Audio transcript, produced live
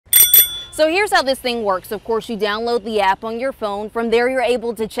So here's how this thing works. Of course, you download the app on your phone. From there, you're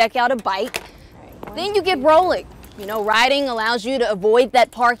able to check out a bike. Then you get rolling. You know, riding allows you to avoid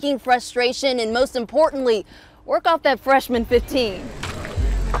that parking frustration and, most importantly, work off that freshman 15.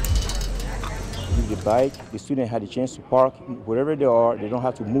 With the bike, the student had a chance to park wherever they are. They don't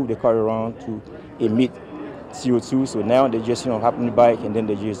have to move the car around to emit CO2. So now they just, hop on the bike and then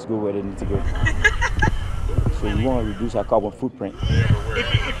they just go where they need to go. So we want to reduce our carbon footprint.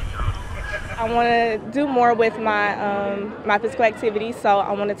 I want to do more with my my physical activity, so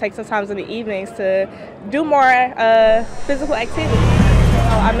I want to take some times in the evenings to do more physical activity.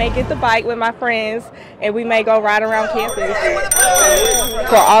 So I may get the bike with my friends, and we may go ride around campus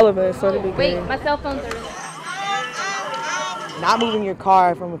for all of us. So it'll be good. Wait, my cell phone's Not moving your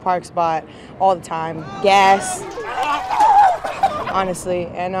car from a park spot all the time, gas, honestly,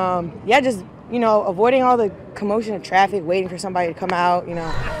 and yeah, just avoiding all the commotion of traffic, waiting for somebody to come out,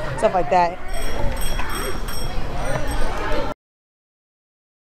 stuff like that.